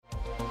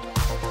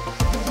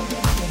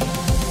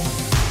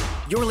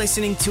You're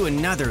listening to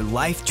another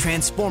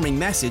life-transforming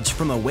message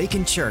from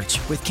Awaken Church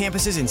with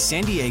campuses in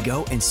San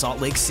Diego and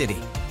Salt Lake City.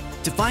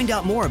 To find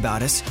out more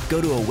about us,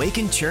 go to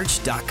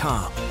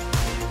awakenchurch.com.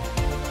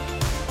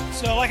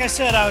 So like I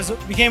said, I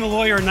became a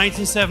lawyer in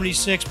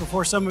 1976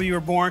 before some of you were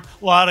born.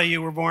 A lot of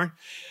you were born.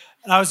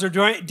 And I was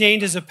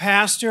ordained as a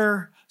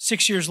pastor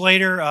 6 years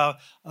later. A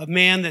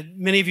man that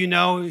many of you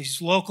know,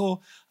 he's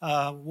local,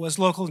 was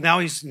local, now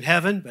he's in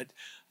heaven, but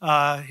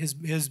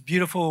his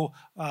beautiful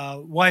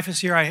wife is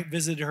here. I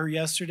visited her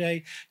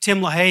yesterday.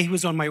 Tim LaHaye, he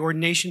was on my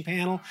ordination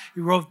panel.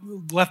 He wrote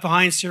Left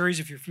Behind series,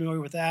 if you're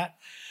familiar with that.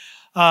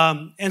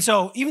 And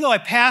so even though I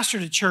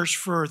pastored a church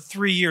for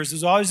 3 years, I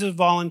was always a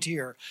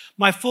volunteer.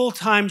 My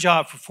full-time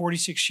job for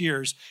 46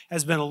 years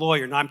has been a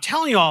lawyer. Now, I'm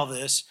telling you all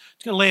this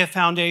to going to lay a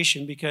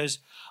foundation because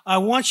I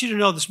want you to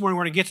know this morning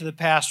we're going to get to the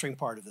pastoring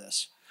part of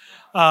this.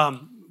 But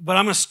I'm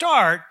going to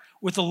start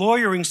with the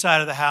lawyering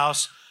side of the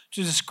house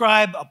to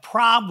describe a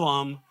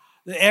problem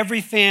that every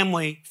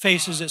family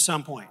faces at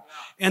some point.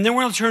 And then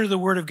we're going to turn to the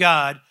Word of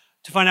God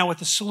to find out what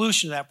the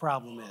solution to that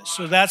problem is.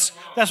 So that's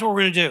what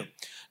we're going to do.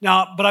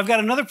 Now, but I've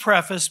got another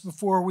preface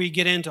before we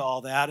get into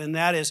all that, and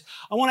that is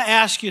I want to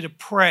ask you to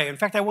pray. In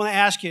fact, I want to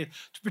ask you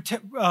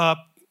to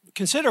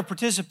consider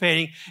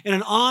participating in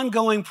an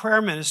ongoing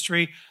prayer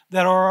ministry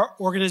that our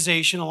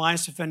organization,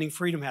 Alliance Defending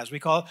Freedom, has. We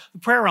call it the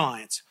Prayer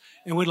Alliance,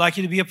 and we'd like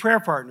you to be a prayer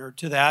partner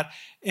to that.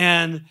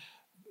 And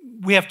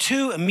we have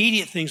two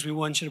immediate things we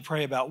want you to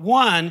pray about.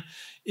 One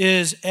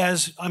is,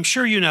 as I'm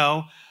sure you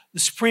know, the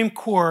Supreme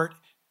Court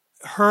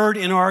heard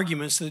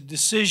arguments in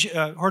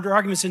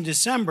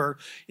December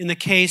in the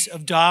case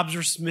of Dobbs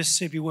versus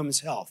Mississippi Women's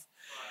Health.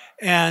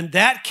 And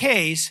that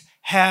case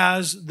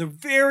has the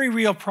very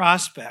real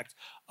prospect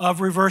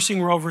of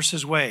reversing Roe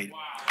versus Wade.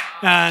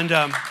 And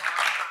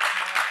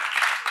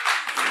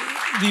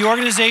the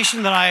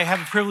organization that I have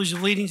the privilege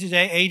of leading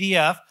today,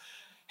 ADF,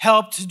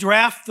 helped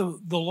draft the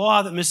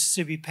law that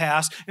Mississippi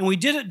passed, and we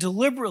did it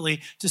deliberately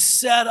to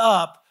set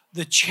up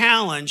the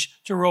challenge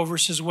to Roe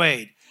versus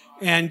Wade.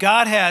 And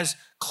God has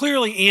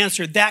clearly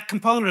answered that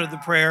component of the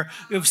prayer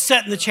of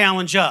setting the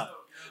challenge up.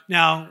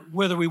 Now,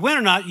 whether we win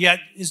or not yet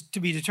is to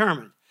be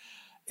determined.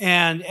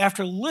 And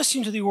after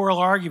listening to the oral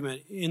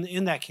argument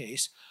in that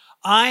case,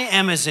 I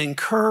am as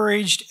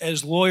encouraged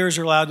as lawyers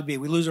are allowed to be.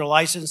 We lose our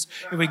license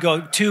if we go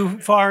too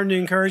far into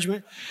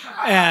encouragement.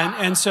 But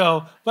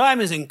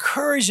I'm as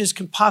encouraged as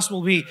can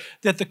possibly be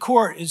that the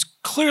court is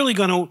clearly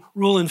going to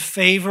rule in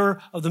favor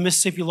of the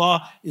Mississippi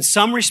law in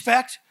some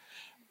respect,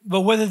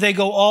 but whether they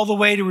go all the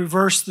way to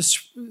reverse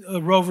this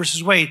Roe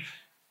versus Wade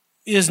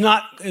is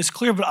not as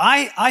clear. But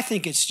I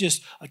think it's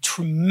just a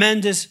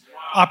tremendous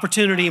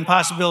opportunity and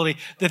possibility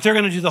that they're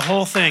going to do the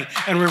whole thing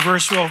and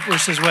reverse Roe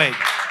versus Wade.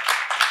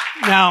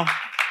 Now,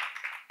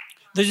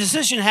 the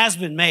decision has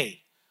been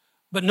made,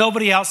 but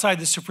nobody outside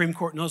the Supreme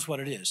Court knows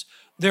what it is.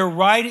 They're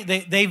right.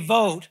 They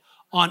vote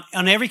on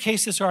every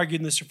case that's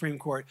argued in the Supreme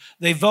Court.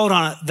 They vote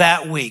on it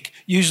that week,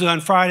 usually on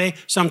Friday,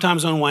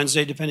 sometimes on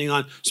Wednesday, depending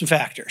on some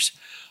factors.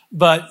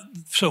 But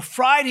so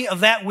Friday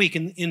of that week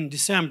in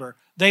December,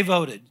 they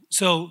voted.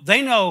 So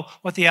they know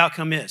what the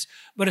outcome is.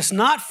 But it's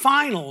not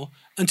final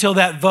until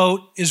that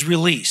vote is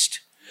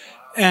released.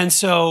 And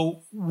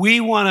so we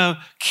want to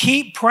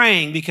keep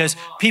praying because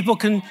people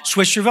can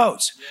switch their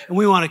votes. And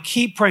we want to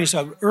keep praying. So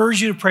I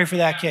urge you to pray for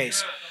that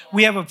case.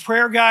 We have a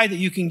prayer guide that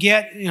you can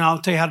get. I'll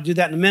tell you how to do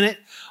that in a minute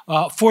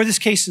for this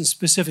case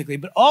specifically.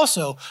 But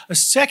also a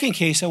second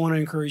case I want to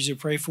encourage you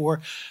to pray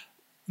for.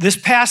 This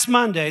past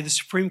Monday, the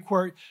Supreme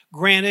Court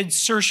granted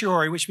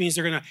certiorari, which means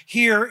they're going to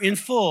hear in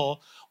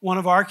full one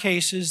of our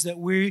cases that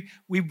we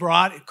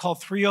brought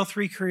called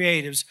 303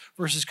 Creatives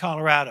versus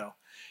Colorado.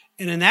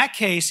 And in that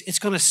case, it's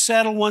going to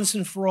settle once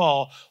and for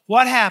all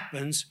what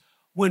happens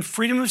when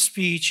freedom of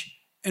speech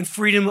and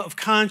freedom of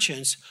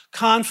conscience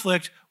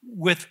conflict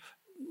with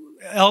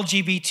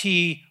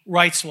LGBT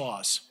rights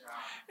laws.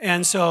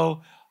 And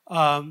so,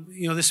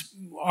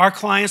 our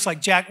clients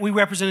like Jack, we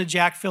represented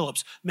Jack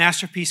Phillips,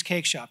 Masterpiece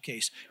Cake Shop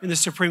case in the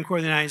Supreme Court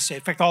of the United States.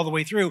 In fact, all the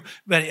way through,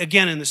 but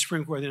again, in the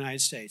Supreme Court of the United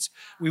States.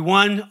 We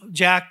won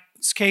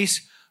Jack's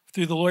case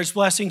through the Lord's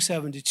blessing,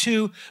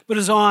 7-2, but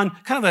is on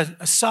kind of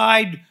a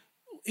side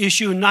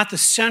issue, not the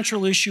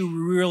central issue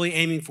we're really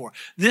aiming for.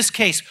 This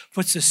case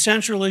puts the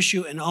central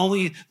issue and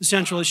only the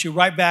central issue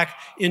right back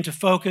into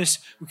focus.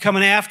 We're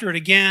coming after it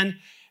again,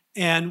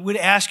 and we'd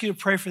ask you to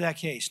pray for that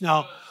case.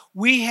 Now,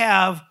 we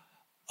have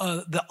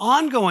the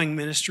ongoing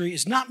ministry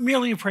is not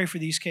merely to pray for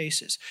these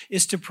cases,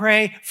 it's to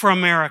pray for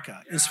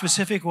America in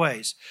specific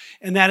ways.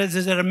 And that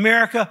is that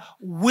America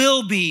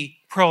will be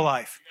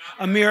pro-life.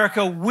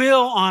 America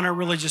will honor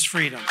religious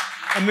freedom.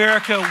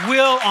 America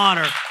will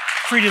honor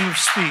freedom of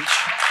speech.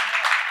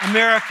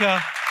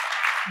 America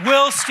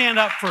will stand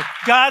up for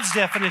God's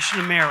definition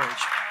of marriage,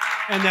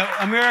 and that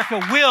America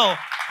will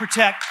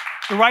protect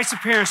the rights of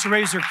parents to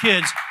raise their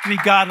kids to be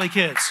godly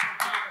kids.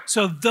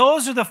 So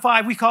those are the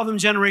five, we call them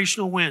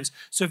generational wins.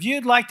 So if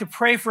you'd like to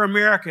pray for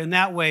America in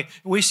that way,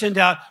 and we send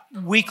out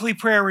weekly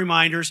prayer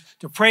reminders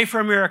to pray for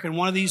America in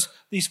one of these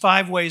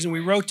 5 ways, and we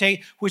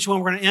rotate which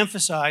one we're going to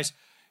emphasize,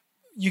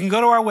 you can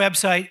go to our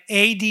website,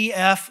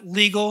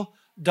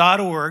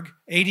 adflegal.org,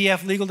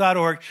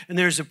 and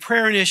there's a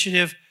prayer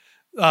initiative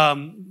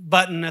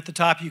button at the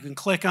top you can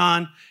click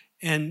on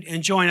and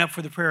join up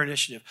for the prayer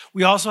initiative.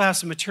 We also have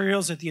some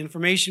materials at the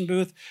information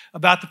booth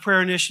about the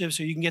prayer initiative,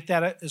 so you can get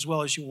that as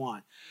well as you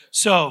want.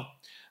 So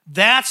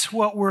that's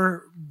what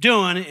we're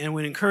doing, and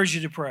we encourage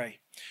you to pray.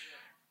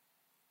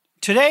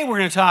 Today, we're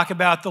going to talk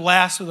about the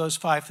last of those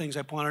 5 things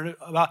I pointed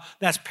about.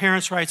 That's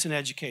parents' rights and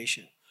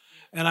education.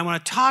 And I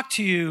want to talk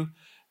to you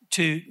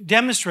to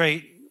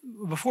demonstrate,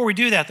 before we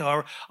do that,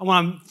 though, I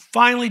want to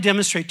finally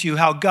demonstrate to you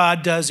how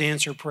God does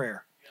answer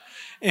prayer.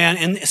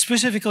 And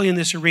specifically in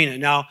this arena.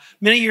 Now,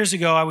 many years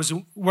ago, I was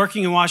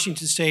working in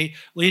Washington State,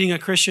 leading a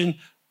Christian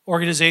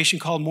organization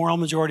called Moral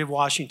Majority of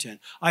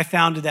Washington. I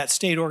founded that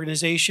state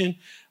organization.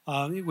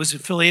 It was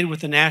affiliated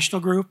with the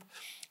national group.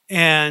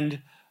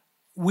 And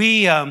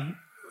we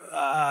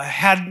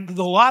had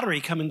the lottery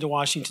come into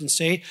Washington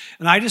State,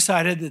 and I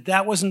decided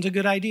that wasn't a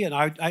good idea. And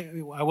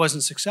I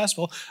wasn't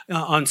successful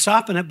on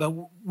stopping it, but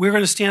we're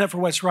going to stand up for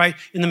what's right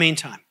in the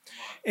meantime.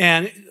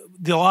 And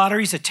the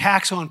lottery's a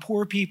tax on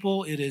poor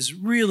people. It is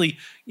really,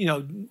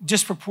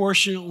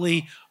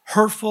 disproportionately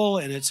hurtful,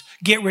 and it's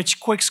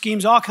get-rich-quick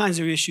schemes, all kinds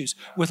of issues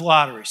with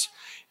lotteries.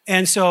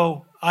 And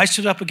so I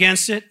stood up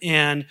against it,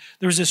 and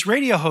there was this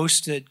radio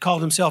host that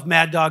called himself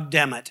Mad Dog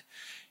Demet.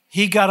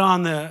 He got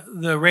on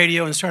the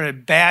radio and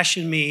started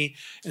bashing me.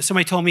 And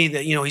somebody told me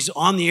that, he's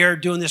on the air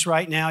doing this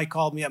right now. He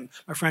called me up.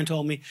 My friend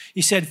told me.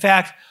 He said, in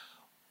fact,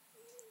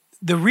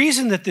 the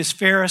reason that this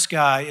Ferris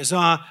guy is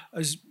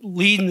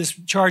leading this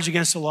charge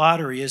against the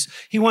lottery is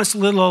he wants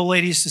little old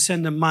ladies to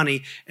send him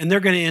money, and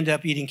they're going to end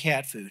up eating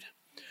cat food.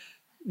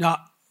 Now,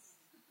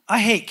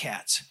 I hate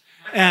cats.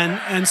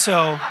 And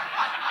so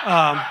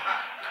that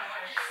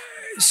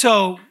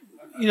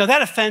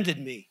offended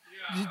me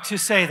to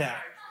say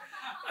that.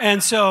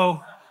 And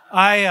so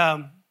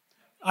I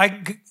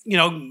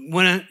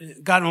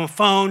got on the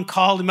phone,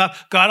 called him up,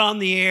 got on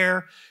the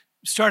air,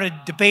 started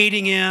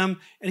debating him,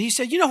 and he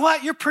said, "You know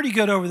what? You're pretty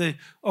good over the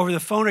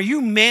phone. Are you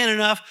man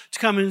enough to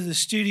come into the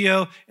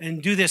studio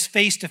and do this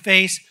face to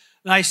face?"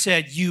 And I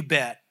said, "You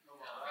bet."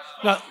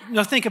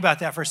 Now think about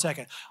that for a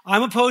second.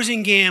 I'm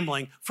opposing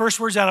gambling. First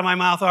words out of my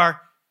mouth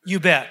are,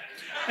 "You bet,"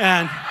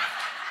 and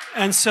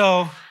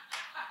so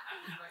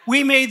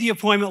we made the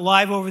appointment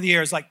live over the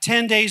air. It's like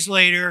 10 days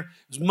later.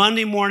 It was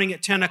Monday morning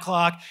at 10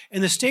 o'clock,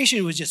 and the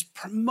station was just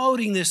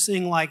promoting this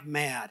thing like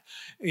mad.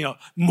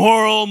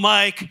 Moral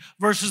Mike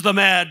versus the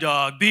Mad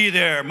Dog. Be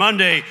there,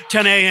 Monday,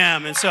 10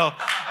 a.m. And so,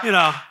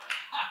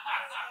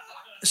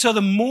 so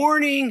the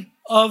morning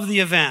of the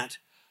event,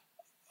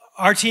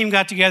 our team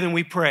got together and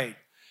we prayed.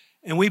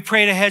 And we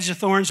prayed a hedge of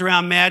thorns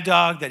around Mad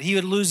Dog, that he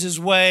would lose his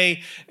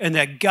way and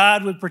that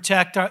God would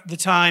protect the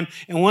time.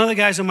 And one of the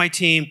guys on my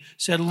team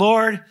said,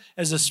 "Lord,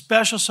 as a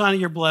special sign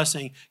of your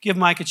blessing, give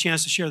Mike a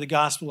chance to share the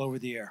gospel over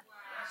the air."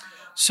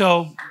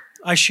 So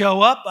I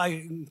show up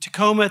in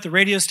Tacoma at the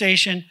radio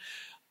station.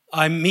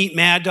 I meet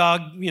Mad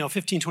Dog,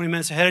 15, 20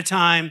 minutes ahead of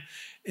time.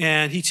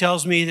 And he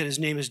tells me that his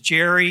name is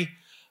Jerry.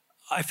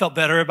 I felt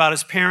better about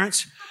his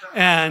parents.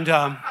 And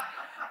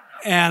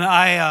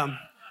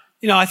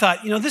I thought,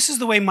 this is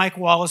the way Mike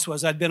Wallace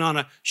was. I'd been on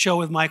a show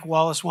with Mike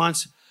Wallace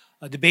once,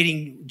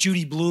 debating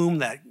Judy Blume,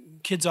 that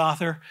kid's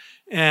author,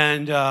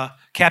 and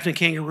Captain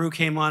Kangaroo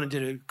came on and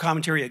did a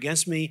commentary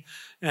against me,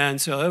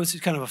 and so it was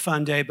kind of a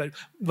fun day. But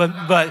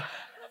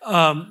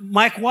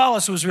Mike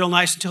Wallace was real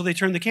nice until they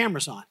turned the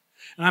cameras on,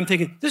 and I'm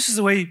thinking, this is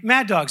the way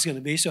Mad Dog's going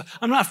to be, so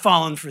I'm not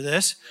falling for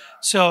this.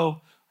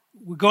 So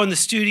we go in the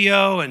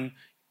studio, and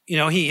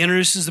he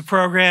introduces the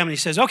program, and he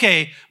says,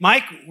 "Okay,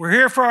 Mike, we're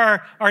here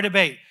for our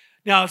debate.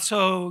 Now,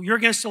 so you're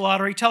against the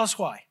lottery. Tell us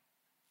why."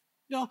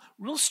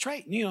 Real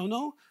straight.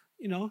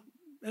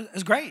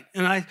 It's great.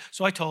 And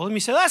so I told him.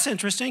 He said, "That's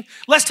interesting.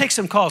 Let's take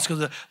some calls,"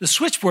 because the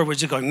switchboard was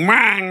just going,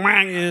 "Mang,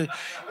 mang."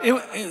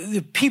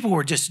 The people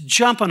were just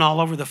jumping all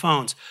over the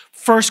phones.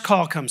 First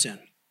call comes in.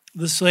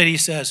 This lady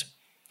says,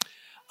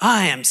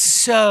 "I am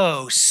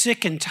so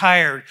sick and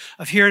tired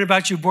of hearing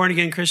about you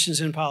born-again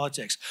Christians in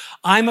politics.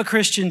 I'm a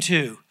Christian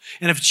too.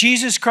 And if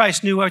Jesus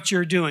Christ knew what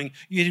you're doing,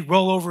 you'd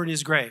roll over in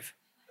his grave."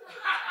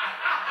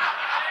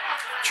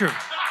 True.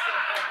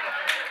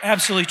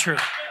 Absolutely true.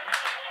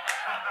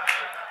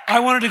 I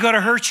wanted to go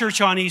to her church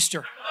on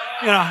Easter,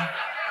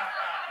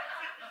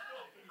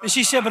 And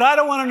she said, "But I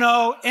don't want to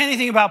know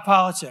anything about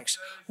politics.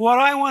 What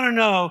I want to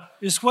know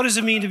is, what does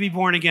it mean to be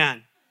born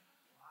again?"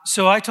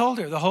 So I told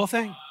her the whole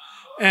thing.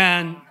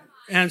 And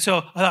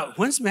so I thought,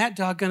 when's Mad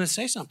Dog going to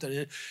say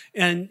something?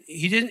 And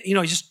he didn't, he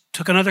just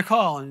took another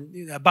call.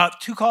 And about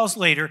 2 calls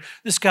later,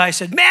 this guy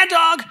said, "Mad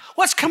Dog,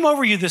 what's come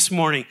over you this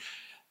morning?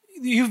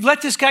 You've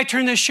let this guy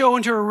turn this show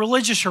into a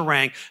religious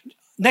harangue.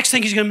 Next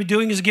thing he's going to be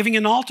doing is giving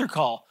an altar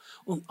call."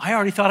 Well, I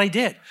already thought I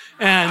did.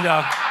 And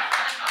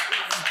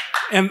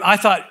I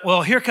thought,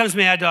 well, here comes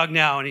Mad Dog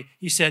now. And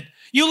he said,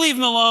 "You leave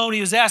him alone.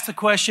 He was asked the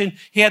question.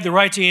 He had the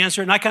right to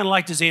answer it. And I kind of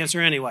liked his answer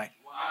anyway."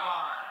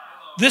 Wow.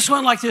 This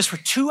went like this for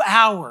 2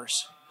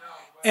 hours.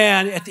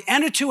 And at the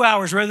end of 2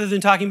 hours, rather than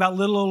talking about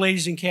little old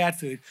ladies and cat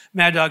food,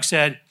 Mad Dog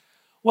said,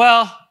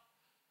 Well,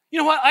 you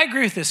know what? I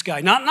agree with this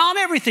guy. Not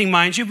everything,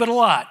 mind you, but a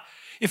lot.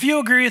 If you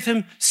agree with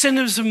him, send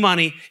him some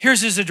money.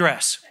 Here's his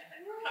address.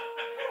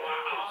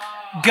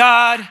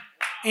 God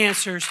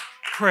answers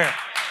prayer.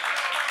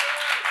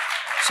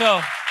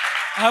 So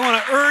I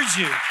want to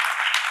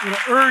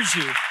urge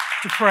you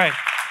to pray.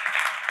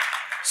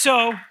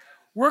 So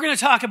we're going to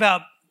talk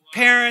about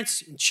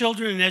parents and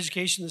children and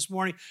education this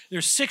morning.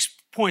 There's 6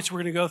 points we're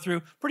going to go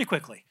through pretty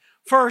quickly.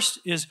 First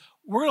is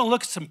we're going to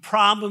look at some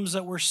problems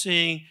that we're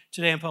seeing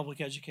today in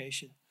public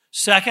education.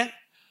 Second,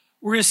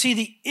 we're going to see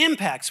the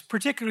impacts,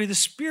 particularly the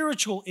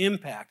spiritual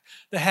impact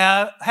that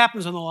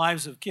happens on the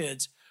lives of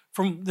kids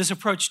from this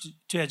approach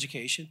to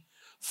education.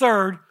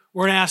 Third,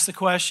 we're going to ask the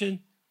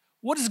question,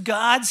 what does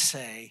God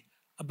say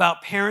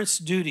about parents'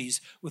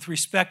 duties with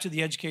respect to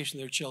the education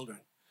of their children?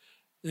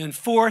 And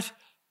fourth,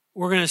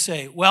 we're going to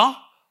say, well,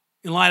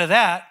 in light of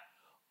that,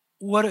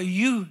 what do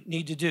you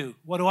need to do?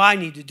 What do I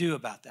need to do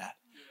about that?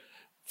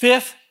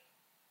 Fifth,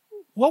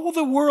 what will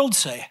the world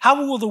say?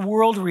 How will the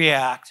world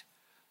react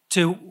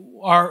to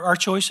our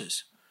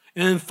choices?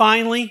 And then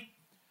finally,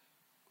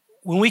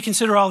 when we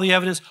consider all the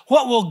evidence,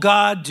 what will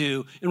God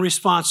do in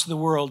response to the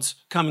world's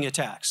coming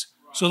attacks?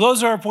 So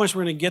those are our points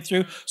we're going to get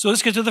through. So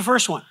let's get to the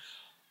first one.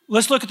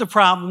 Let's look at the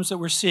problems that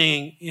we're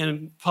seeing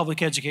in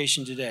public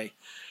education today.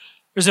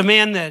 There's a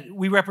man that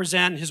we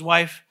represent, his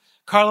wife,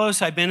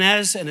 Carlos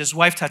Ibanez, and his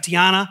wife,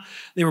 Tatiana.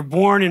 They were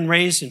born and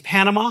raised in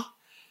Panama.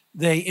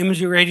 They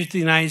immigrated to the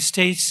United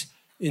States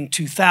in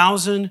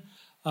 2000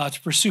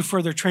 to pursue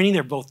further training.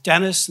 They're both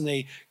dentists, and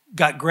they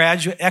got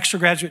extra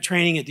graduate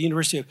training at the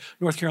University of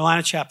North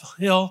Carolina, Chapel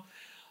Hill.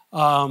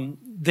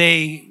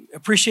 They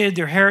appreciated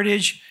their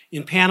heritage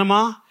in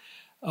Panama.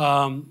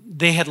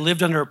 They had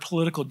lived under a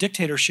political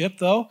dictatorship,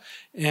 though,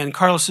 and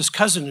Carlos's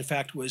cousin, in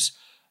fact, was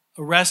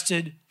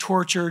arrested,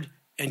 tortured,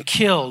 and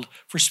killed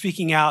for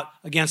speaking out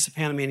against the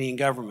Panamanian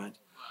government.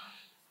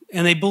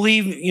 And they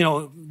believed,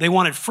 they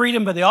wanted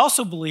freedom, but they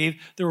also believed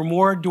there were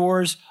more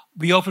doors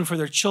be open for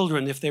their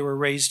children if they were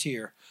raised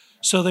here.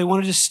 So they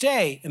wanted to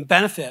stay and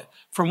benefit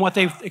from what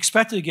they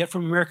expected to get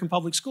from American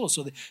public schools.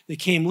 So they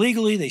came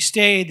legally, they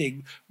stayed,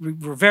 they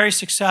were very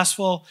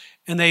successful,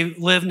 and they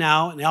live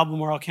now in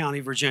Albemarle County,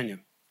 Virginia.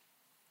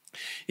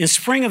 In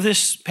spring of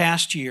this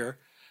past year,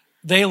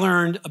 they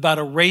learned about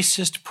a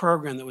racist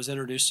program that was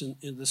introduced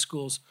in the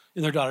schools,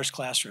 in their daughter's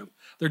classroom.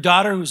 Their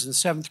daughter, who was in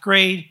 7th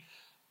grade,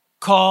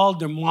 called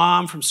their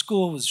mom from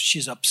school.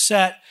 She's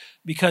upset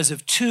because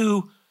of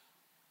 2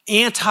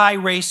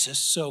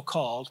 anti-racist,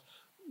 so-called,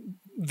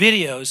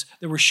 videos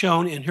that were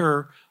shown in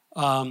her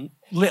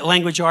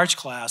language arts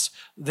class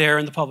there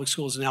in the public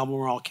schools in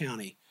Albemarle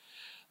County.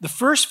 The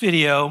first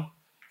video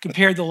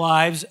compared the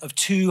lives of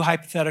 2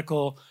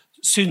 hypothetical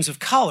students of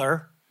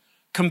color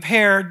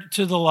compared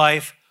to the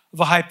life of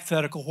a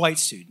hypothetical white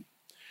student.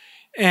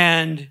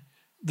 And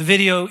the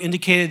video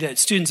indicated that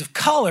students of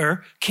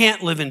color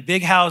can't live in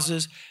big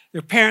houses,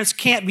 their parents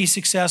can't be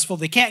successful,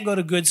 they can't go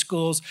to good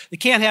schools, they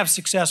can't have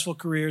successful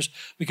careers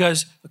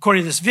because,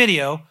 according to this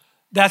video,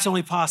 that's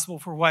only possible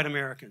for white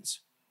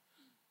Americans.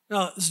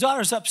 Now, his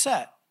daughter's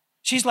upset.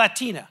 She's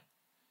Latina.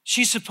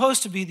 She's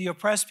supposed to be the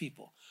oppressed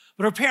people,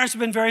 but her parents have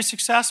been very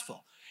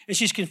successful. And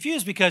she's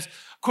confused because,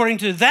 according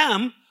to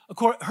them,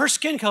 her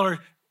skin color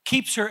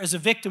keeps her as a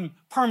victim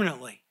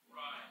permanently.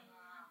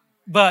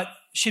 But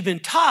she'd been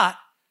taught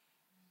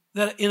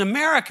that in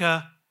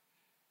America,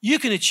 you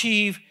can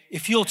achieve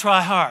if you'll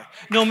try hard,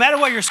 no matter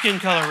what your skin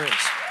color is.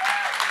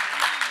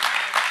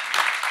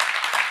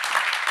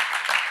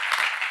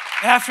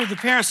 After the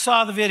parents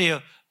saw the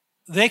video,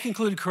 they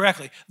concluded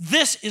correctly,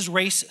 this is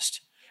racist.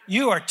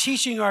 You are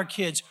teaching our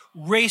kids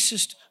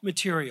racist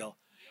material.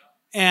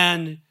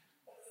 And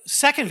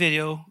second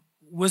video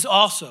was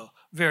also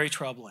very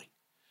troubling.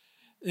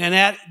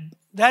 And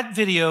that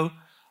video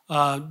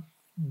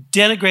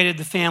denigrated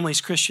the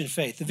family's Christian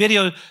faith. The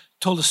video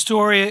told a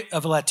story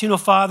of a Latino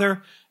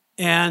father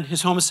and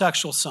his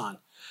homosexual son.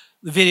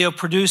 The video,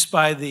 produced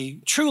by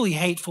the truly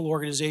hateful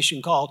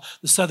organization called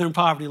the Southern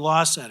Poverty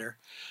Law Center,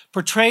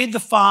 portrayed the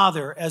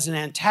father as an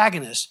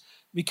antagonist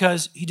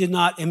because he did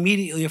not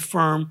immediately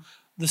affirm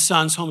the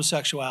son's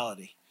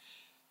homosexuality.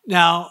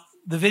 Now,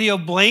 the video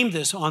blamed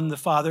this on the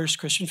father's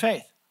Christian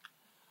faith.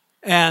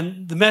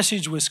 And the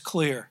message was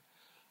clear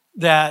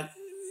that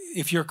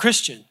if you're a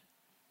Christian,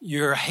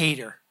 you're a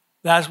hater.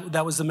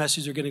 That was the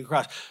message they're getting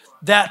across.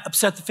 That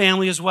upset the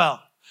family as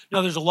well.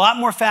 Now, there's a lot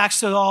more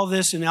facts to all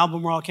this in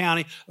Albemarle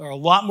County. There are a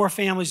lot more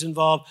families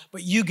involved,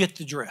 but you get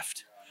the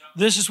drift.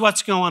 This is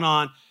what's going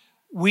on.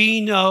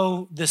 We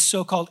know this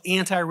so-called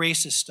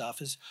anti-racist stuff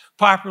is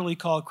popularly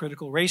called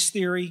critical race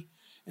theory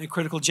and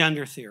critical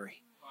gender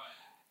theory.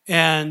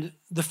 And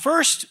the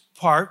first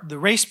part, the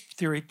race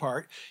theory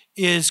part,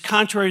 is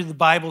contrary to the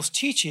Bible's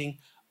teaching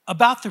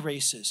about the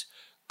races.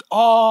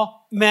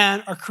 All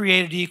men are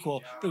created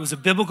equal. There was a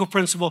biblical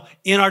principle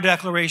in our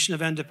Declaration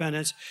of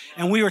Independence,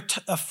 and we were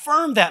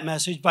affirmed that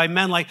message by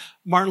men like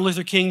Martin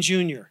Luther King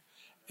Jr.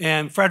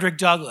 and Frederick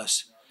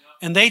Douglass.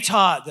 And they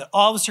taught that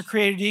all of us are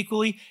created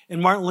equally,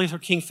 and Martin Luther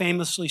King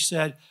famously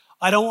said,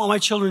 I don't want my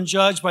children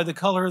judged by the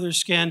color of their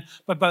skin,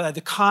 but by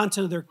the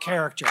content of their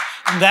character.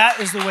 And that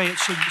is the way it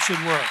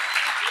should work.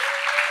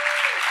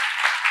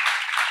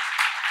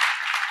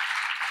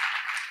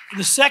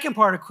 The second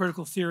part of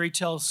critical theory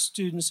tells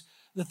students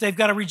that they've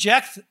got to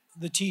reject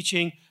the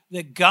teaching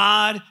that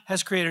God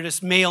has created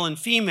us male and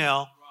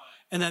female,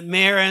 and that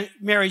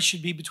marriage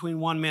should be between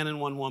one man and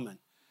one woman.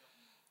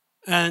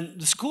 And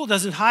the school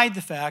doesn't hide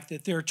the fact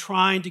that they're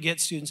trying to get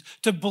students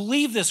to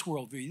believe this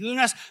worldview.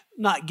 They're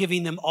not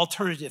giving them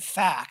alternative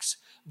facts.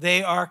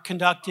 They are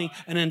conducting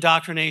an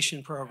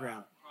indoctrination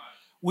program.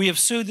 We have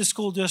sued the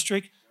school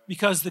district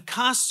because the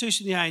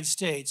Constitution of the United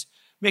States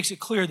makes it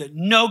clear that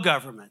no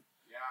government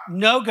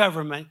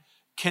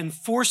can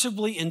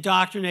forcibly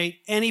indoctrinate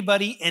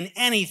anybody in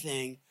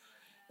anything,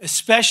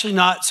 especially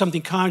not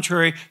something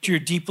contrary to your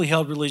deeply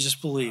held religious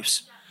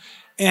beliefs.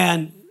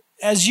 And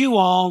as you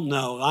all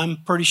know, I'm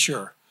pretty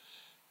sure,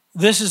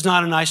 this is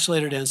not an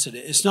isolated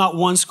incident. It's not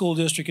one school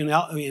district in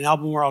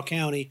Albemarle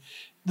County.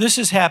 This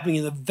is happening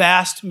in the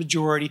vast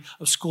majority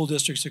of school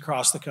districts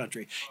across the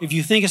country. If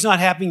you think it's not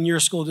happening in your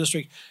school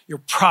district,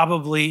 you're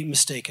probably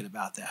mistaken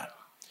about that.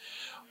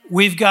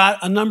 We've got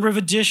a number of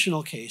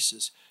additional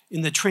cases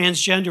in the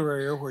transgender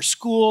area where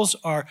schools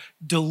are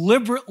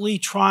deliberately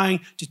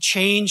trying to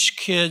change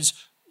kids'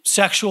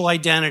 sexual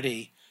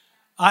identity.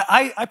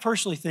 I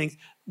personally think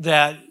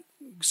that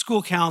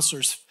school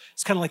counselors,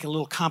 it's kind of like a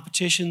little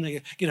competition.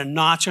 They get a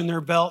notch on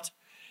their belt.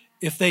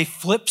 If they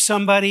flip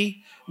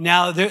somebody,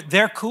 now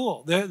they're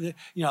cool.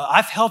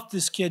 I've helped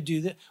this kid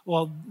do that.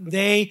 Well,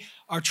 they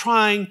are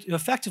trying to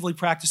effectively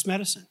practice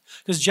medicine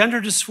because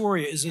gender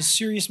dysphoria is a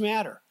serious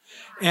matter.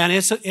 And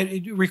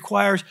it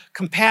requires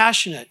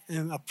compassionate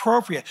and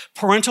appropriate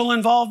parental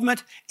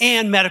involvement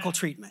and medical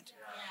treatment.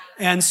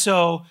 And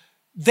so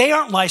they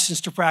aren't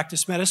licensed to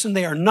practice medicine.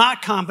 They are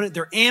not competent.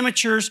 They're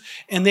amateurs,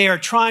 and they are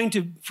trying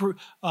to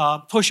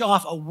push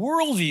off a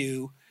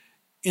worldview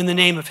in the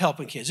name of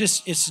helping kids.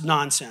 It's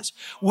nonsense.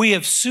 We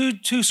have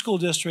sued 2 school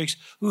districts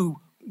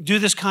who do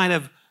this kind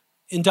of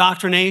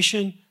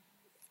indoctrination.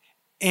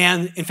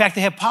 And in fact,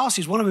 they have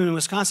policies. One of them in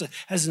Wisconsin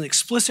has an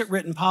explicit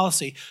written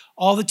policy.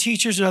 All the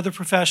teachers and other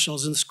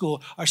professionals in the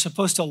school are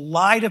supposed to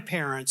lie to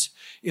parents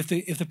if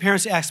the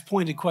parents ask a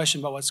pointed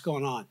question about what's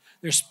going on.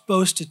 They're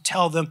supposed to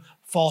tell them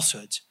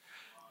falsehoods.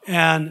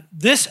 And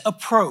this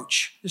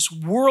approach, this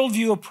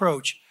worldview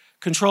approach,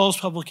 controls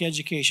public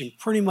education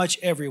pretty much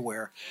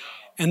everywhere.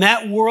 And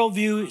that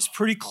worldview is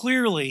pretty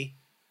clearly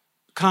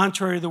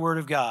contrary to the Word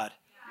of God.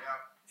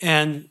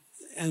 And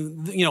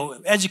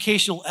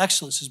educational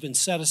excellence has been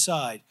set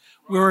aside.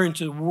 We're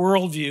into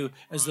worldview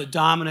as the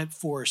dominant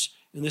force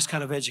in this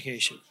kind of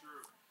education.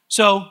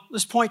 So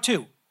let's point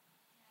 2.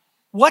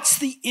 What's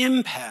the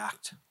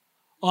impact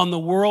on the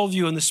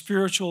worldview and the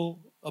spiritual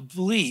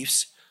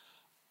beliefs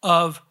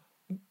of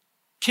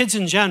kids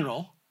in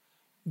general,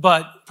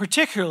 but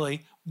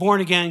particularly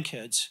born-again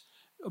kids,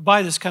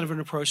 by this kind of an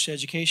approach to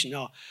education?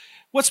 Now,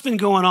 what's been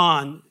going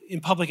on in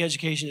public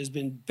education has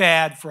been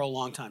bad for a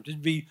long time, to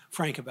be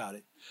frank about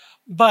it.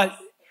 But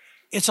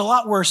it's a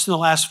lot worse in the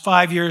last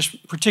 5 years,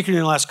 particularly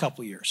in the last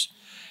couple of years.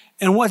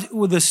 And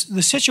the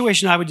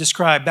situation I would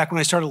describe back when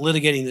I started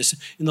litigating this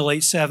in the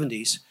late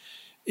 70s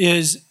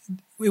is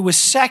it was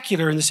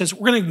secular in the sense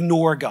we're going to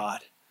ignore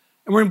God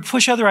and we're going to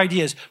push other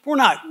ideas. We're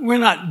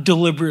not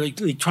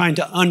deliberately trying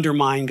to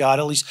undermine God,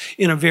 at least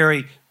in a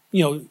very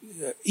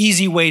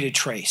easy way to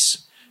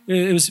trace.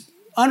 It was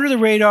under the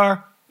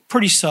radar,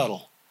 pretty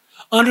subtle.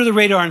 Under the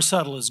radar and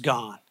subtle is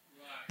gone.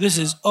 This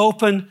is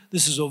open.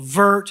 This is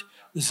overt.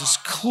 This is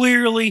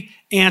clearly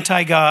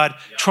anti-God,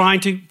 trying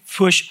to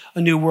push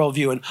a new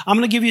worldview. And I'm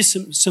going to give you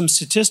some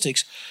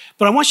statistics,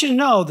 but I want you to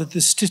know that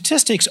the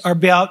statistics are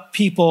about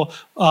people.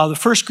 The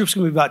first group's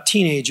going to be about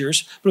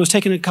teenagers, but it was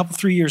taken a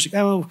few years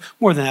ago.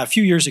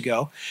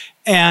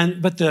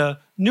 But the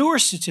newer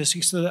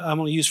statistics that I'm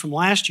going to use from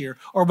last year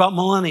are about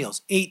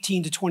millennials,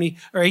 18 to 20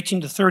 or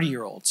 18 to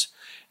 30-year-olds.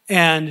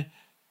 And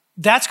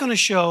that's going to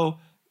show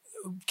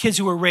kids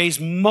who were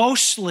raised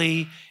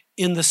mostly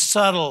in the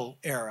subtle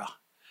era.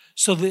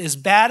 So that as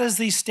bad as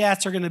these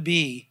stats are going to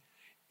be,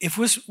 if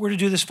we were to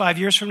do this 5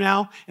 years from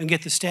now and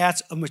get the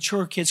stats of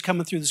mature kids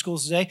coming through the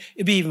schools today,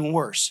 it'd be even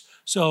worse.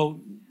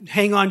 So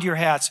hang on to your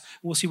hats,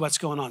 and we'll see what's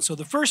going on. So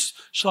the first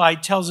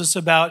slide tells us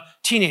about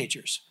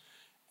teenagers.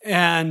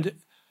 And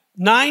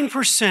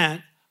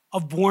 9%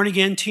 of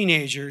born-again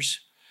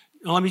teenagers,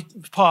 now let me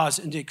pause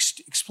and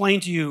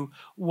explain to you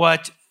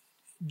what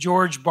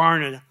George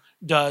Barna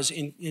does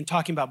in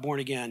talking about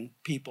born-again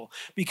people,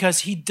 because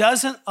he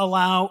doesn't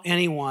allow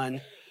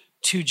anyone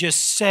to just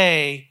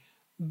say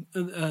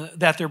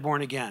that they're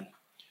born again.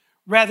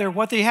 Rather,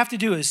 what they have to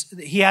do is,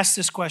 he asks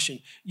this question,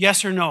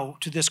 yes or no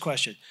to this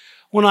question.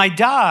 When I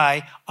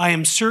die, I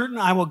am certain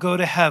I will go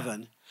to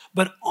heaven,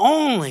 but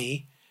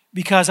only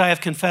because I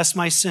have confessed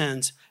my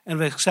sins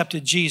and have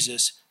accepted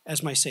Jesus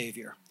as my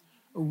Savior.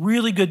 A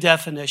really good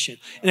definition.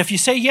 And if you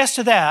say yes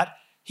to that,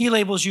 he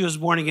labels you as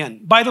born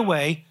again. By the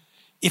way,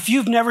 if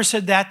you've never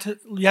said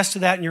yes to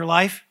that in your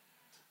life,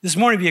 This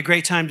morning would be a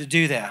great time to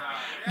do that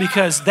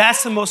because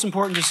that's the most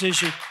important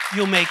decision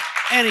you'll make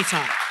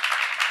anytime.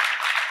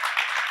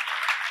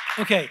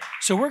 Okay,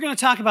 so we're going to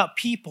talk about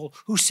people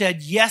who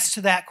said yes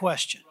to that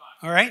question,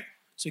 all right?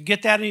 So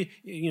get that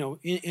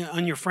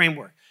on your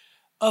framework.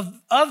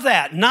 Of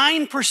that,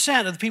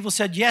 9% of the people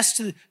said yes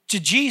to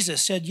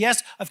Jesus, said,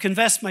 yes, I've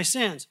confessed my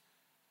sins.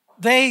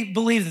 They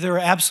believe that there are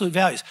absolute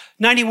values.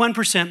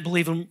 91%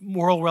 believe in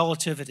moral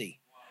relativity.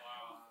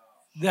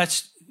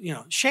 That's,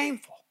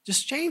 shameful,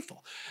 just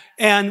shameful.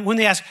 And when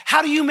they ask,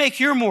 how do you make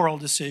your moral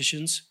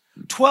decisions?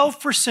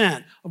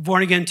 12% of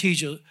born-again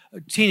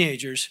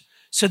teenagers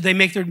said they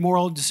make their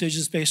moral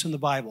decisions based on the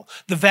Bible.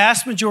 The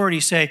vast majority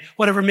say,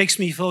 whatever makes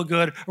me feel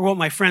good or what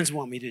my friends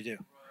want me to do.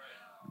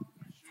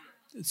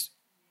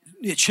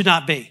 It should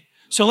not be.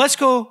 So let's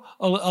go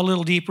a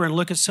little deeper and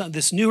look at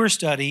this newer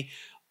study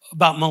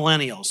about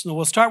millennials. Now,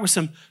 we'll start with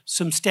some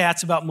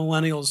stats about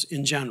millennials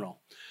in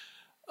general.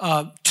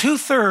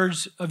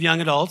 2/3 of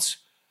young adults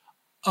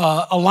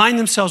align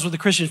themselves with the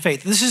Christian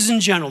faith. This is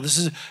in general. This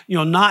is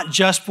not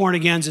just born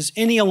agains. It's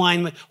any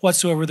alignment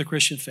whatsoever with the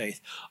Christian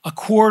faith.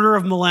 1/4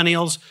 of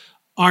millennials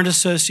aren't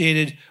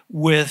associated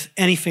with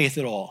any faith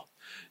at all.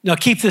 Now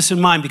keep this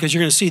in mind because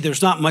you're going to see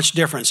there's not much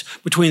difference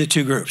between the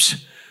two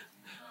groups.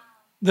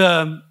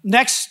 The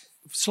next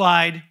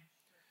slide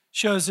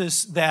shows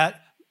us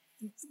that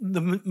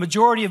the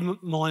majority of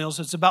millennials,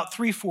 it's about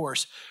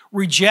 3/4,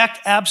 reject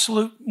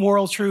absolute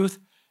moral truth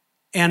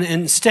and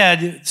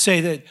instead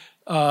say that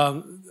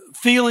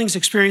feelings,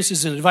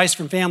 experiences, and advice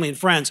from family and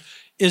friends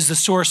is the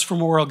source for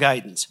moral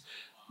guidance.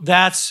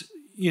 That's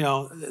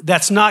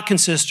not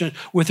consistent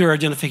with their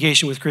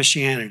identification with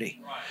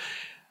Christianity.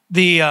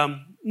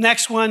 The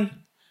next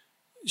one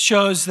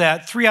shows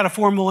that 3 out of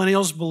 4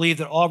 millennials believe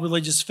that all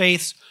religious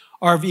faiths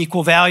are of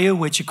equal value,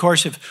 which, of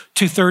course, if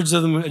 2/3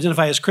 of them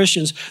identify as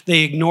Christians, they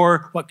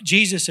ignore what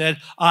Jesus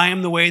said, I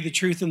am the way, the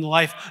truth, and the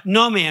life.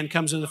 No man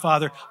comes to the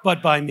Father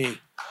but by me.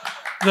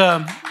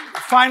 The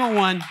final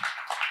one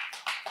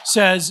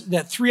says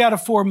that 3 out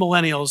of 4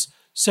 millennials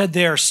said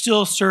they are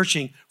still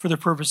searching for their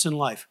purpose in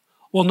life.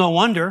 Well, no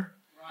wonder.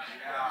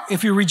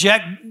 If you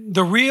reject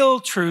the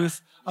real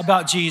truth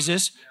about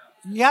Jesus,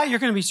 you're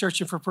going to be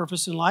searching for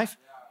purpose in life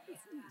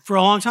for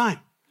a long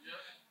time.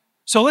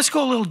 So let's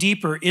go a little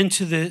deeper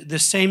into the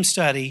same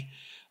study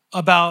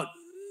about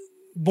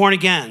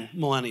born-again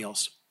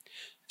millennials.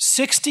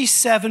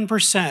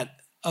 67%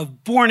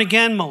 of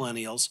born-again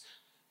millennials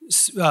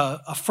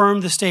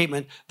affirm the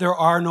statement, there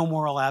are no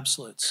moral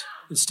absolutes.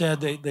 Instead,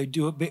 they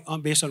do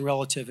it based on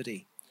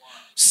relativity.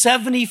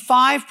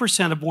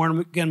 75% of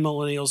born-again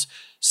millennials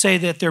say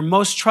that their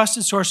most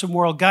trusted source of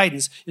moral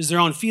guidance is their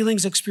own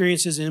feelings,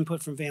 experiences, and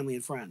input from family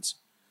and friends.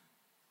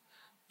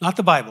 Not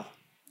the Bible.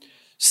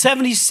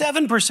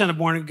 77% of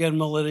born-again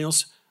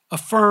millennials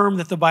affirm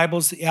that the Bible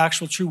is the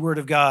actual true word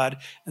of God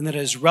and that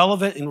it is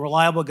relevant and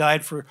reliable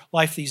guide for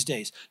life these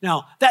days.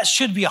 Now, that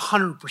should be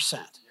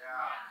 100%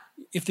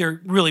 if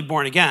they're really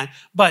born again,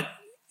 but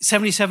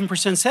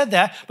 77% said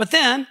that, but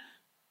then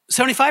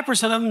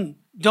 75% of them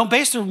don't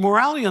base their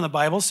morality on the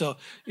Bible, so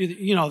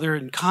they're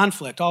in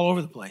conflict all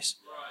over the place.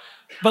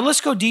 But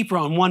let's go deeper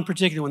on one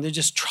particular one that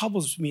just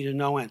troubles me to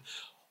no end.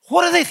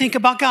 What do they think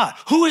about God?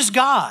 Who is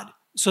God?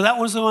 So that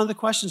was one of the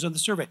questions of the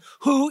survey.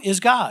 Who is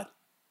God?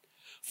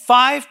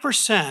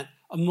 5%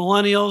 of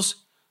millennials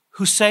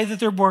who say that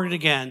they're born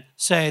again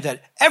say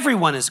that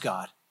everyone is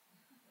God.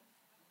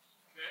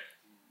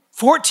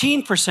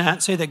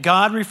 14% say that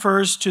God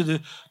refers to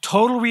the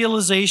total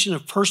realization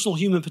of personal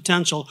human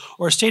potential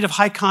or a state of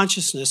high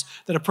consciousness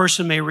that a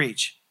person may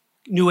reach.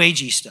 New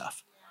agey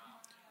stuff.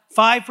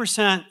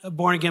 5% of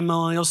born-again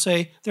millennials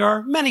say there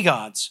are many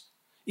gods,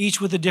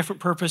 each with a different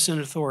purpose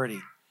and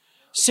authority.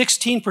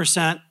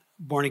 16%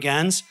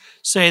 born-agains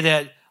say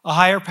that a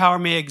higher power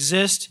may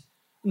exist.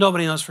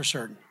 Nobody knows for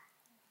certain.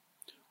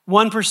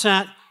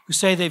 1% who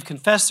say they've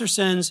confessed their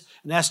sins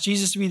and asked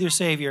Jesus to be their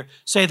Savior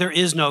say there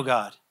is no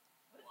God.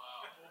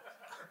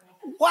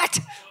 What?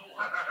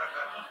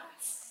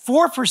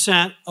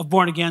 4% of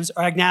born-agains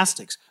are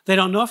agnostics. They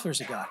don't know if there's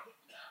a God.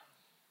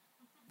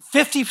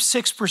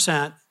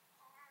 56%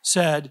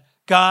 said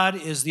God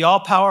is the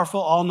all-powerful,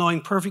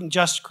 all-knowing, perfect, and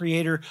just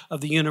creator of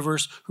the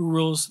universe who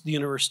rules the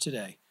universe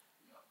today.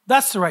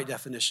 That's the right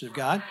definition of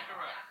God.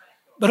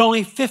 But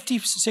only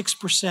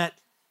 56%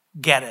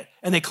 get it,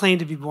 and they claim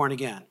to be born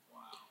again.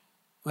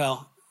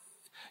 Well,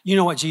 you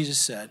know what Jesus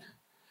said.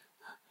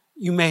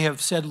 You may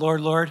have said,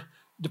 Lord, Lord,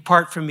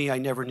 depart from me, I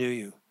never knew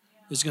you.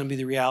 Is going to be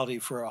the reality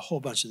for a whole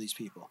bunch of these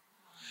people.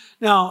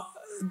 Now,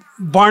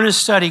 Barna's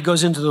study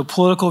goes into the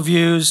political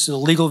views, the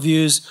legal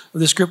views of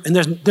this group, and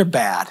they're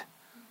bad.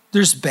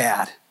 They're just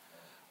bad.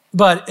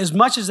 But as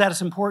much as that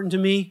is important to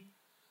me,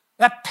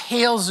 that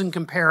pales in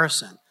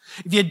comparison.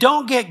 If you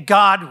don't get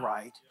God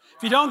right,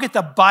 if you don't get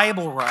the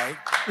Bible right,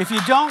 if you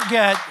don't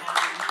get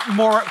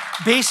more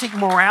basic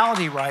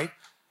morality right,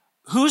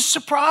 who's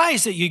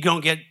surprised that you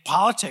don't get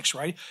politics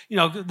right?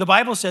 The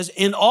Bible says,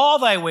 in all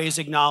thy ways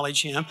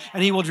acknowledge him,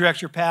 and he will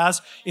direct your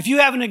paths. If you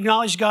haven't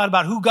acknowledged God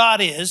about who God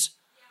is,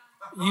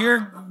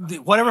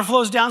 whatever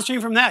flows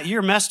downstream from that,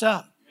 you're messed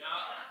up.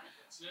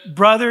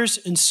 Brothers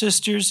and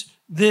sisters,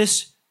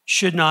 this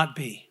should not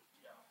be.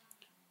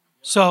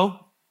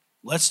 So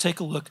let's take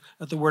a look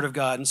at the Word of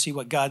God and see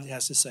what God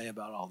has to say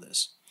about all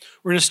this.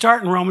 We're going to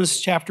start in Romans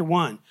chapter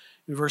 1,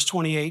 in verse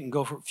 28, and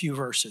go for a few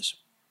verses.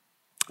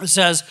 It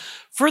says,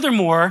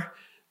 furthermore,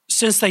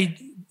 just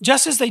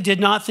as they did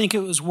not think it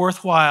was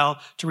worthwhile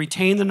to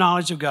retain the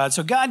knowledge of God,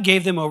 so God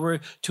gave them over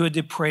to a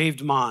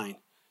depraved mind.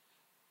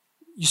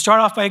 You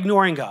start off by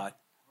ignoring God.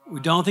 We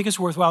don't think it's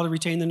worthwhile to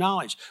retain the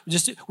knowledge.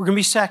 We're going to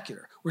be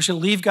secular. We're just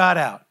going to leave God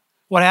out.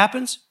 What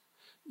happens?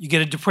 You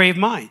get a depraved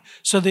mind.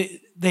 So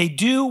they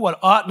do what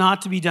ought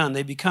not to be done.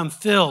 They become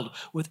filled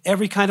with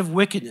every kind of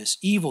wickedness,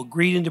 evil,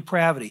 greed, and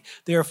depravity.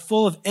 They are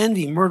full of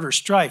envy, murder,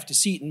 strife,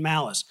 deceit, and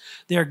malice.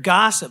 They are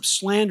gossips,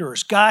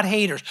 slanderers, God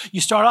haters.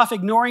 You start off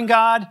ignoring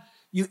God,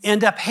 you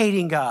end up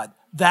hating God.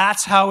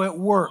 That's how it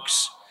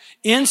works.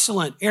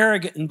 Insolent,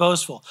 arrogant, and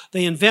boastful.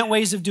 They invent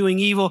ways of doing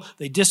evil.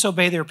 They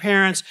disobey their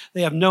parents.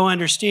 They have no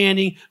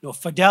understanding, no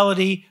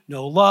fidelity,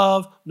 no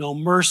love, no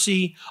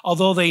mercy.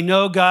 Although they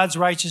know God's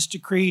righteous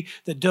decree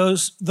that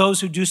those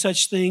who do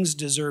such things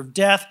deserve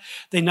death,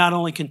 they not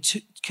only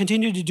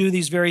continue to do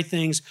these very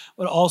things,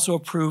 but also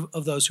approve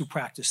of those who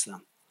practice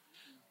them.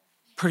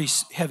 Pretty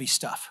heavy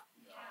stuff.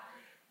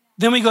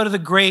 Then we go to the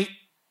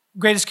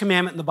greatest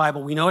commandment in the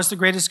Bible. We know it's the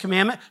greatest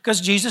commandment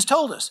because Jesus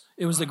told us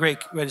it was the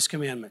greatest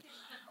commandment.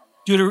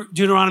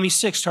 Deuteronomy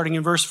 6, starting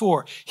in verse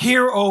 4.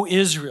 Hear, O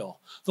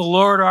Israel, the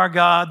Lord our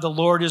God, the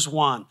Lord is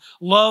one.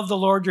 Love the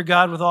Lord your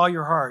God with all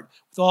your heart,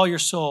 with all your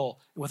soul,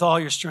 and with all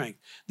your strength.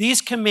 These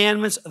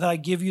commandments that I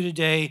give you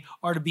today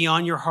are to be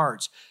on your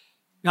hearts.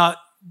 Now,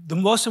 the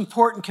most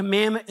important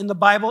commandment in the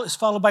Bible is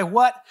followed by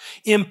what?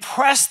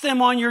 Impress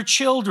them on your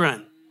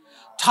children.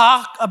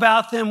 Talk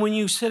about them when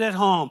you sit at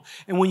home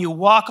and when you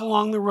walk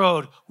along the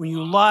road, when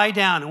you lie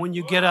down and when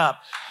you get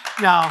up.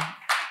 Now,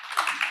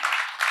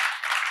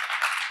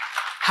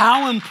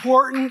 how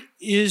important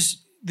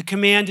is the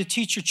command to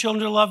teach your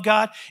children to love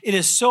God? It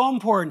is so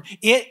important.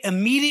 It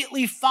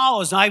immediately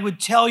follows, and I would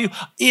tell you,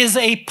 is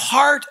a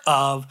part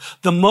of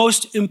the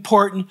most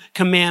important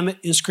commandment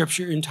in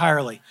Scripture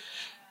entirely.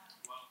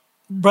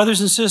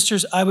 Brothers and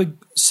sisters, I would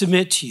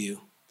submit to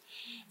you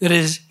that it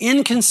is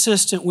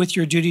inconsistent with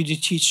your duty to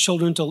teach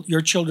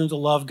your children to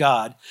love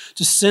God,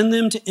 to send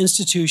them to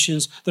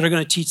institutions that are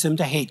going to teach them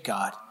to hate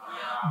God.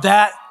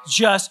 That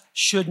just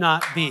should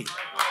not be.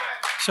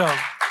 So,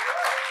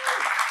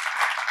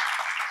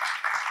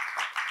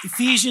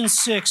 Ephesians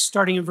 6,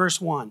 starting in verse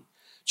 1.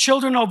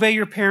 Children, obey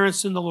your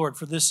parents in the Lord,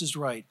 for this is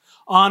right.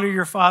 Honor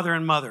your father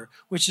and mother,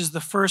 which is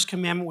the first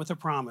commandment with a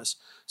promise,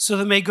 so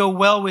that it may go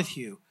well with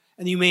you,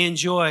 and you may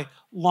enjoy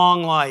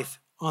long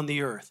life on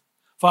the earth.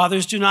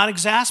 Fathers, do not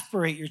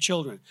exasperate your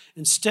children.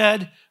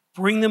 Instead,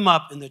 bring them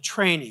up in the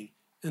training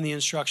and the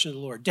instruction of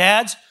the Lord.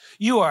 Dads,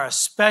 you are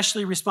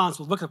especially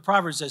responsible. The book of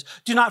Proverbs says,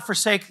 do not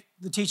forsake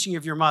the teaching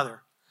of your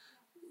mother.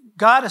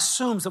 God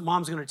assumes that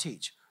mom's going to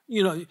teach.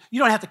 You know, you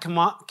don't have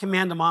to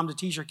command a mom to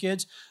teach her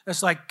kids.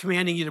 That's like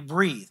commanding you to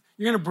breathe.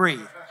 You're going to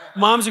breathe.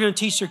 Moms are going to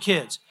teach their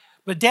kids.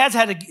 But dads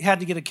had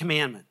to get a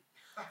commandment.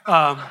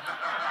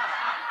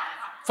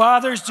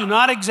 Fathers, do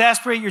not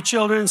exasperate your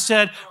children.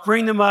 Instead,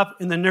 bring them up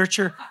in the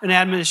nurture and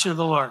admonition of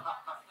the Lord.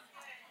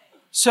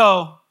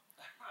 So,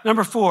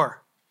 number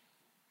 4,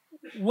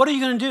 what are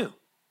you going to do?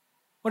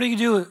 What are you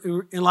going to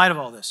do in light of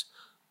all this?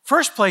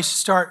 First place to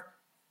start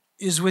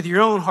is with your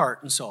own heart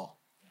and soul.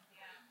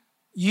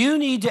 You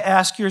need to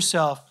ask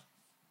yourself,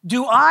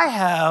 do I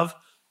have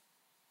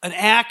an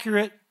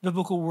accurate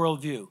biblical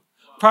worldview?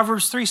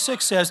 Proverbs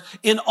 3:6 says,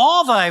 in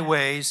all thy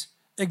ways,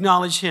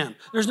 acknowledge him.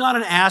 There's not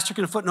an asterisk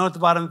and a footnote at the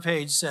bottom of the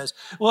page that says,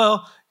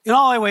 well, in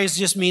all thy ways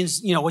just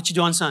means, what you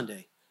do on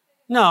Sunday.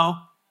 No,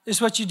 it's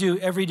what you do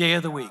every day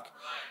of the week.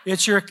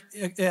 It's your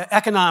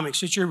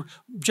economics. It's your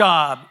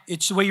job.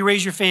 It's the way you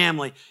raise your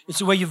family. It's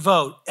the way you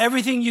vote.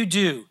 Everything you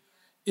do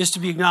is to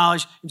be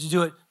acknowledged and to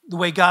do it the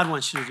way God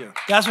wants you to do.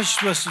 That's what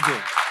you're supposed to do.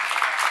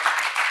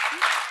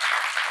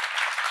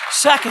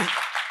 Second,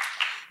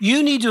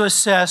 you need to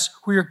assess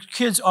where your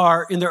kids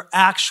are in their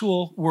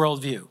actual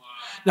worldview.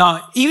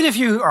 Now, even if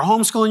you are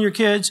homeschooling your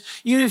kids,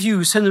 even if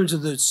you send them to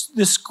this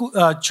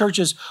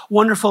church's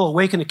wonderful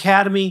Awaken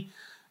Academy,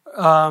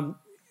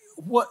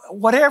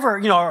 whatever,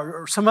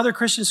 or some other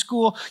Christian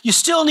school, you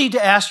still need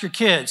to ask your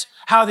kids,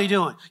 how are they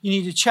doing? You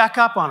need to check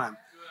up on them.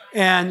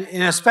 And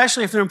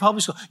especially if they're in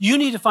public school, you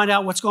need to find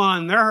out what's going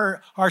on in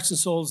their hearts and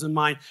souls and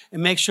mind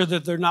and make sure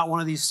that they're not one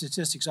of these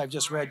statistics I've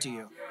just read to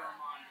you.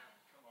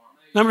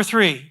 Number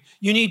 3,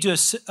 you need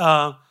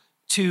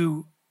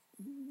to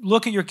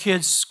look at your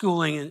kids'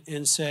 schooling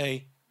and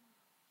say,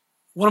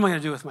 what am I going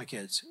to do with my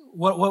kids?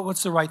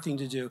 What's the right thing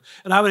to do?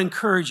 And I would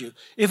encourage you,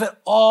 if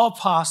at all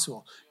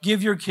possible,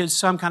 give your kids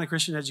some kind of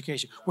Christian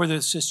education, whether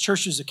it's this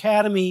church's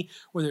academy,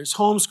 whether it's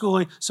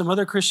homeschooling, some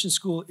other Christian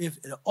school. If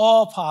at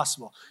all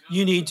possible,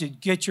 you need to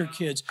get your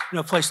kids in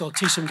a place that will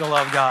teach them to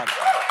love God.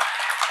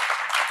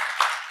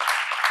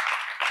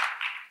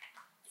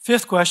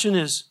 5th question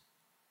is,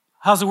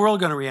 how's the world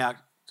going to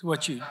react to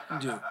what you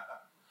do?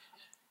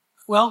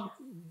 Well,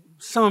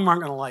 some of them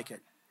aren't going to like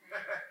it.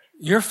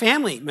 Your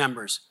family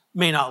members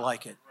may not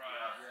like it.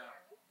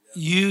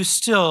 You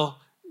still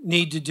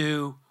need to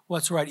do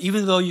what's right,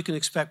 even though you can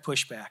expect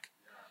pushback.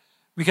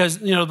 Because,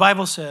 the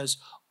Bible says,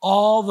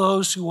 all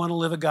those who want to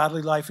live a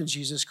godly life in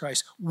Jesus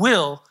Christ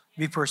will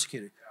be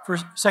persecuted.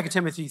 2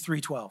 Timothy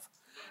 3:12.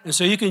 And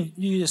so you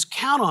just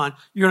count on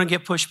you're going to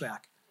get pushback.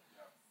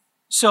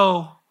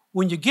 So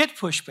when you get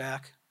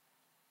pushback,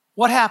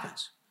 what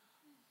happens?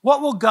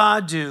 What will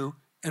God do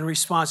in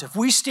response? If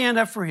we stand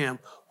up for him,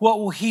 what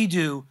will he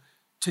do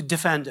to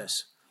defend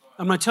us?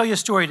 I'm going to tell you a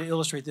story to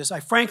illustrate this.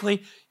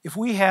 Frankly, if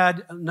we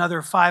had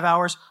another 5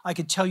 hours, I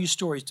could tell you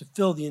stories to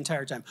fill the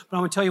entire time. But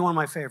I'm going to tell you one of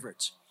my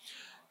favorites.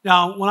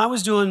 Now, when I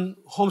was doing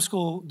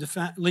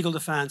homeschool legal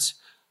defense,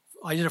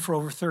 I did it for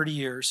over 30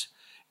 years.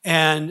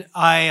 And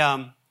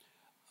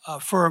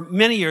for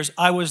many years,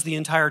 I was the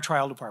entire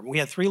trial department. We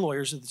had 3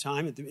 lawyers at the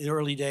time, in the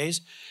early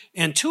days.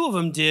 And 2 of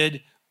them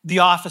did the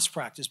office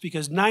practice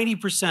because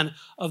 90%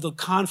 of the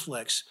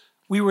conflicts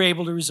we were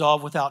able to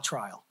resolve without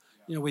trial.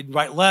 We'd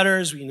write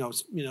letters,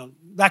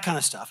 that kind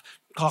of stuff.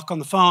 Talk on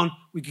the phone,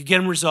 we could get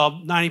them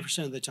resolved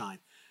 90% of the time.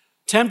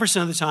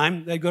 10% of the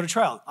time, they'd go to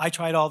trial. I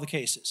tried all the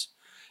cases.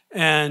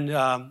 And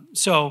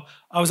so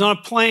I was on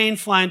a plane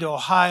flying to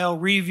Ohio,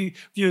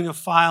 reviewing a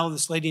file of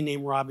this lady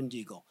named Robin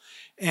Deagle.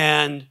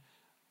 And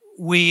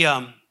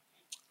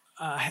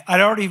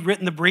I'd already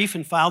written the brief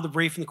and filed the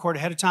brief in the court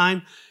ahead of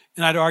time,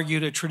 and I'd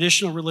argued a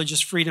traditional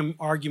religious freedom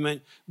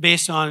argument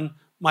based on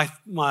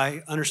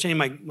my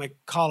understanding. My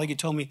colleague had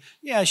told me,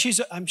 yeah,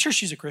 I'm sure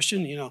she's a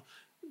Christian,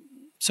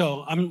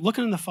 So I'm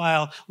looking in the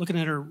file, looking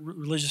at her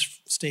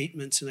religious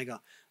statements, and I go,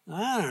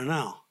 I don't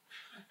know.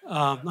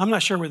 I'm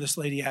not sure where this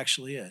lady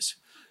actually is.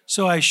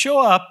 So I show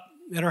up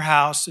at her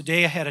house a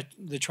day ahead of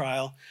the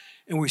trial,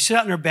 and we sit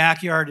out in her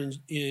backyard, and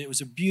it was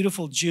a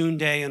beautiful June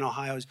day in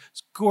Ohio. It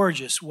was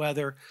gorgeous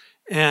weather,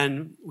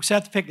 and we sat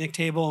at the picnic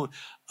table.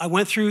 I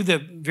went through the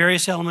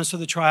various elements of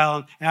the trial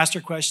and asked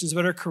her questions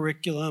about her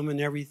curriculum and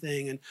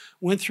everything, and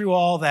went through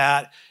all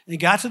that, and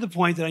got to the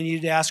point that I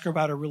needed to ask her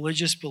about her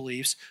religious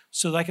beliefs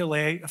so that I could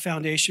lay a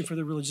foundation for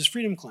the religious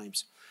freedom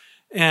claims.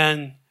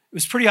 And it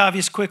was pretty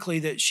obvious quickly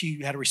that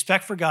she had a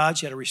respect for God,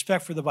 she had a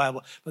respect for the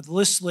Bible, but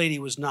this lady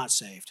was not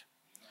saved.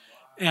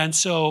 And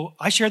so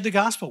I shared the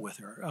gospel with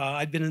her.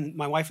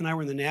 My wife and I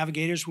were in the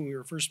Navigators when we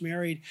were first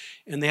married,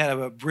 and they had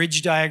a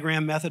bridge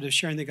diagram method of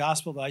sharing the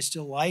gospel that I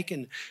still like.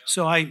 And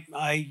so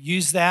I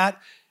used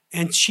that,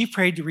 and she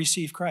prayed to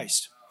receive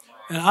Christ.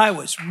 And I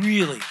was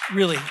really,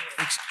 really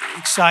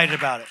excited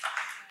about it.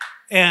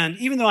 And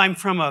even though I'm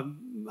from a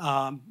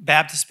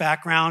Baptist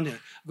background, and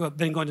I've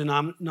been going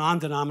to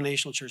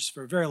non-denominational churches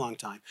for a very long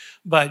time,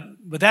 but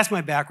that's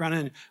my background.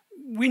 And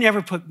we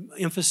never put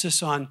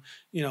emphasis on,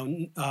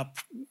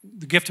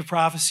 the gift of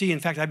prophecy. In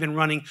fact, I've been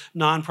running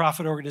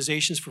nonprofit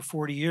organizations for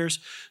 40 years.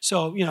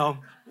 So,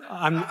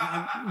 I'm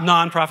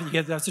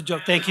nonprofit. That's a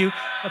joke. Thank you.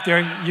 Up there,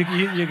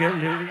 you get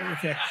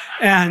okay.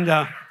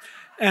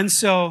 And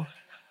so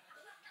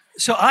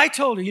I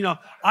told her,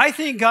 I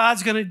think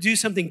God's going to do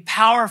something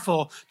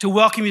powerful to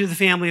welcome you to the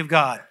family of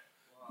God.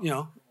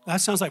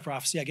 That sounds like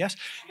prophecy, I guess.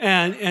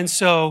 And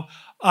so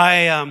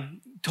I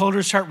told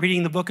her to start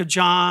reading the book of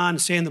John,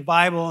 saying the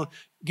Bible,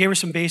 gave her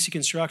some basic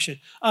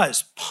instruction. I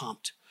was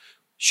pumped.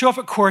 Show up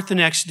at court the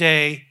next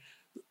day.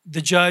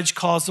 The judge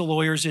calls the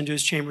lawyers into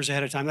his chambers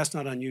ahead of time. That's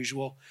not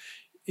unusual.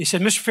 He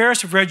said, Mr.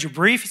 Ferris, I've read your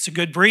brief. It's a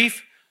good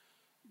brief,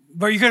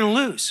 but you're going to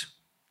lose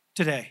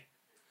today.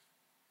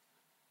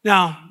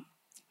 Now,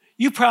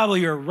 you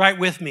probably are right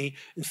with me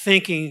in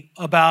thinking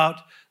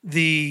about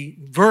the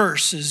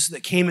verses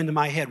that came into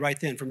my head right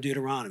then from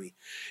Deuteronomy.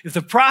 If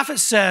the prophet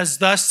says,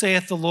 thus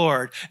saith the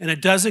Lord, and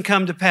it doesn't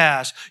come to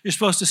pass, you're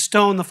supposed to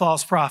stone the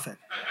false prophet.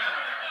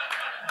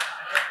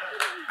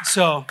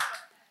 So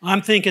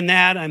I'm thinking,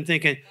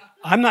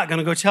 I'm not going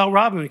to go tell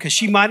Robin because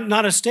she might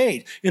not have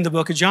stayed in the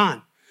book of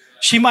John.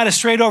 She might have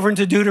strayed over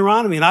into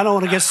Deuteronomy, and I don't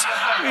want to get,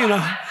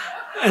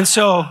 And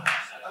so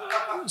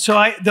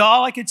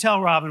all I could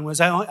tell Robin was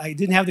I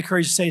didn't have the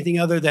courage to say anything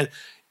other than,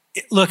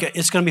 look,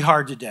 it's going to be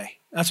hard today.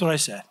 That's what I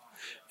said.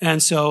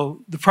 And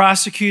so the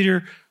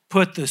prosecutor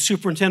put the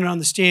superintendent on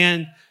the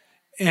stand,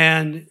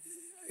 and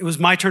it was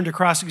my turn to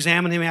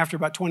cross-examine him after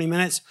about 20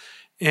 minutes.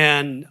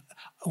 And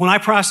when I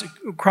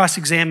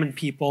cross-examine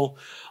people,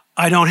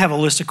 I don't have a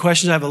list of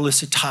questions. I have a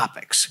list of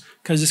topics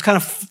because it's kind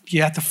of,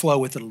 you have to flow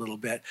with it a little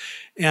bit.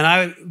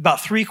 And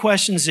about 3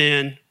 questions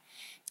in,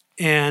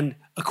 and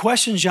a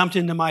question jumped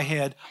into my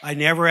head I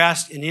never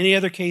asked in any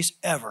other case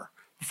ever,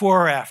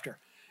 before or after.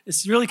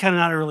 It's really kind of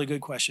not a really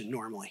good question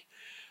normally.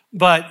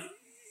 But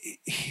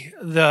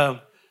the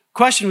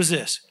question was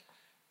this: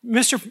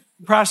 Mr.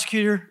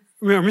 Prosecutor,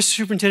 or Mr.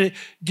 Superintendent,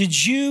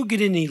 did you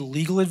get any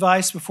legal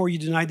advice before you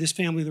denied this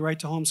family the right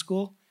to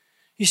homeschool?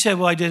 He said,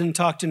 well, I didn't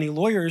talk to any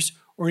lawyers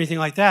or anything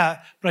like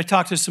that, but I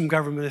talked to some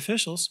government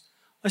officials.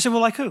 I said,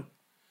 well, like who?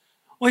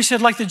 Well, he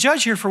said, like the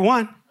judge here for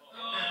one.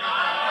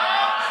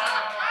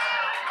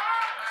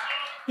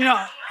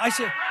 I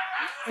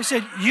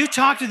said, you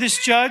talked to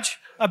this judge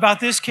about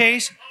this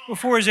case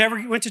before it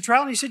ever went to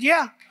trial? And he said,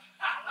 yeah.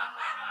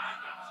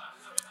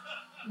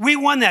 We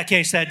won that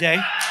case that day.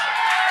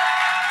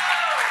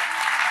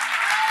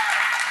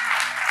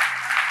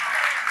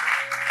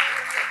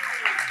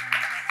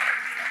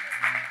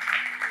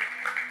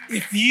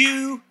 If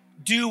you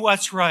do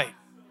what's right,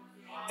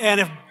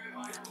 and if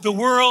the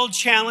world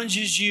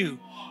challenges you,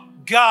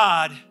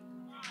 God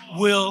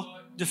will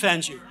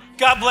defend you.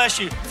 God bless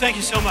you. Thank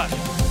you so much.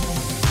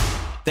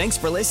 Thanks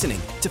for listening.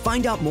 To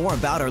find out more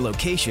about our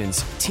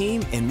locations,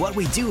 team, and what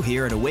we do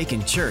here at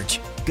Awaken Church,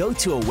 go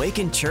to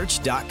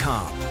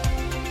awakenchurch.com.